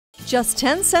Just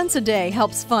 10 cents a day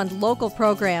helps fund local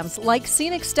programs like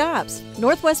Scenic Stops,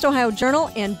 Northwest Ohio Journal,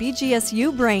 and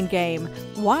BGSU Brain Game.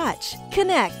 Watch,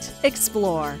 connect,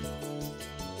 explore.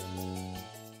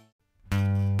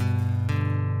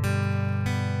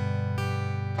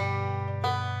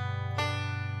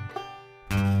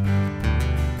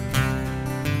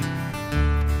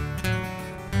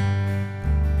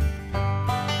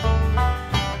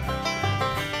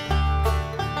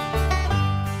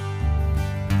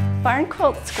 Barn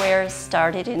Quilt Squares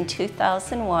started in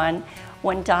 2001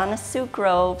 when Donna Sue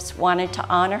Groves wanted to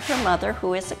honor her mother,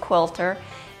 who is a quilter,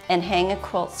 and hang a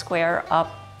quilt square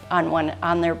up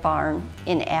on their barn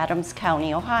in Adams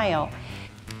County, Ohio.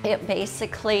 It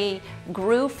basically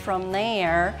grew from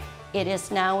there. It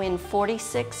is now in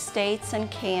 46 states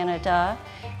and Canada.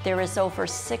 There is over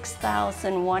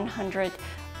 6,100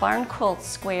 barn quilt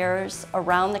squares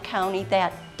around the county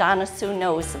that Donna Sue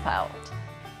knows about.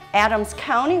 Adams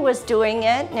County was doing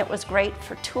it, and it was great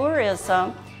for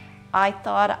tourism. I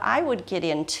thought I would get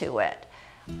into it.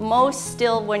 Most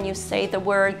still, when you say the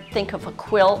word, think of a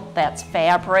quilt, that's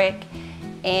fabric,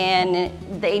 and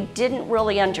they didn't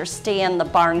really understand the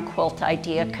barn quilt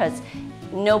idea because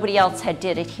nobody else had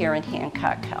did it here in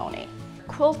Hancock County.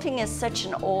 Quilting is such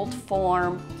an old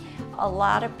form. A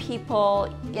lot of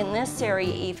people in this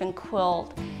area even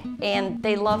quilt, and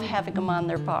they love having them on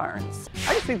their barns.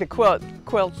 I just think the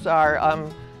quilts are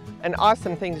an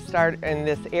awesome thing to start in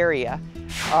this area.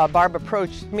 Barb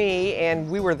approached me, and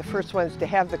we were the first ones to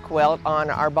have the quilt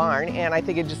on our barn, and I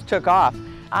think it just took off.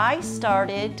 I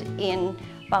started in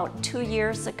about 2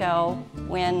 years ago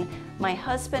when my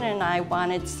husband and I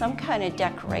wanted some kind of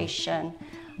decoration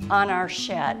on our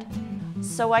shed.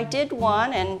 So I did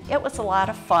one, and it was a lot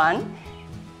of fun.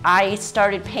 I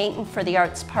started painting for the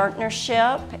Arts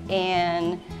Partnership,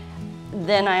 and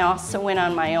then I also went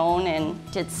on my own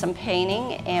and did some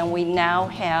painting, and we now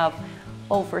have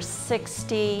over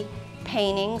 60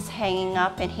 paintings hanging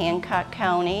up in Hancock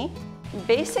County.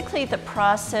 Basically, the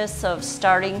process of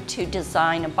starting to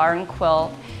design a barn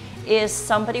quilt is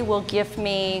somebody will give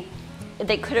me,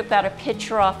 they could have got a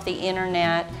picture off the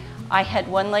internet. I had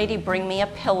one lady bring me a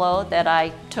pillow that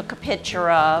I took a picture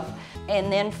of,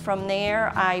 and then from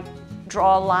there I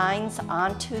draw lines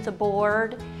onto the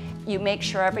board. You make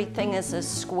sure everything is as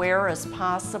square as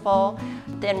possible.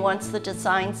 Then once the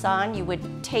design's on, you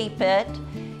would tape it,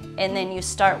 and then you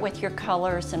start with your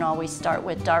colors, and always start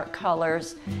with dark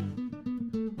colors.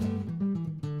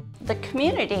 The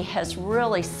community has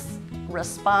really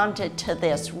responded to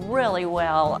this really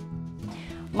well.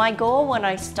 My goal when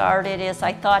I started is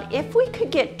I thought if we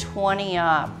could get 20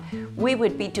 up, we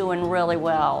would be doing really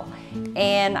well.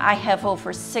 And I have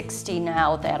over 60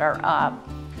 now that are up.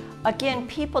 Again,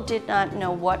 people did not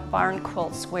know what barn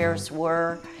quilt squares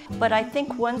were, but I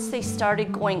think once they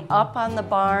started going up on the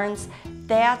barns,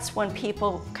 that's when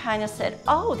people kind of said,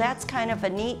 oh, that's kind of a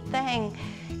neat thing,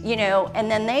 you know,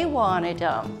 and then they wanted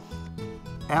them.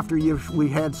 After we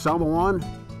had some on,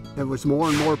 there was more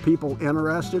and more people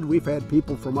interested. We've had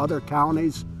people from other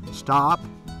counties stop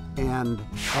and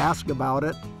ask about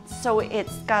it. So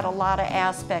it's got a lot of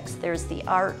aspects. There's the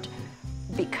art,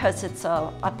 because it's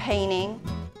a painting.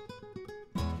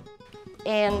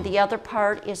 And the other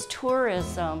part is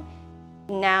tourism.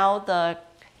 Now the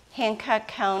Hancock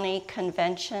County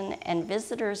Convention and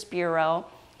Visitors Bureau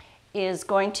is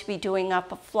going to be doing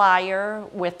up a flyer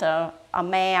with a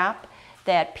map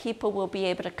that people will be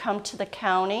able to come to the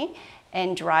county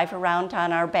and drive around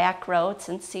on our back roads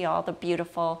and see all the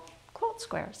beautiful quilt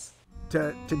squares.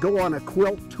 To go on a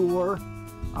quilt tour,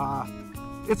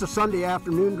 it's a Sunday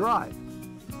afternoon drive.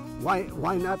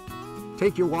 Why not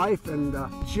take your wife, and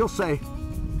she'll say,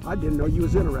 I didn't know you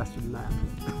was interested in that.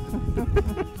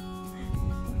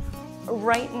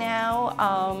 Right now,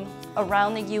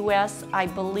 around the U.S., I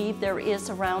believe there is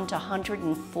around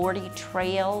 140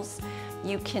 trails.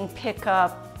 You can pick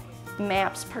up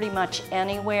maps pretty much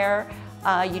anywhere.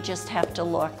 You just have to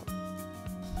look.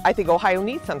 I think Ohio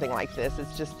needs something like this.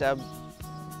 It's just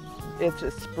it's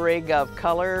a sprig of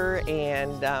color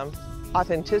and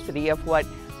authenticity of what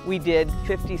we did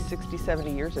 50, 60,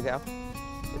 70 years ago.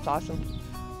 It's awesome.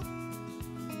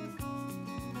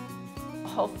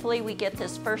 Hopefully we get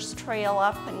this first trail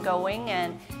up and going,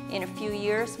 and in a few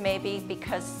years, maybe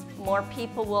because more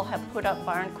people will have put up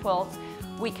barn quilts,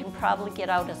 we can probably get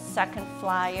out a second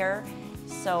flyer.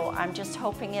 So I'm just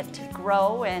hoping it to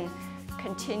grow and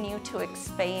continue to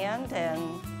expand, and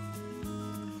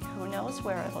who knows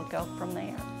where it'll go from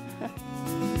there.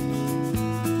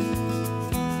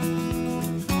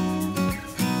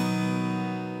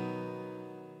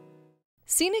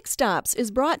 Scenic Stops is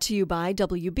brought to you by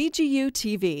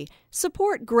WBGU-TV.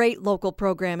 Support great local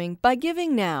programming by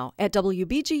giving now at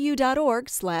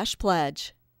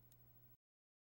wbgu.org/pledge.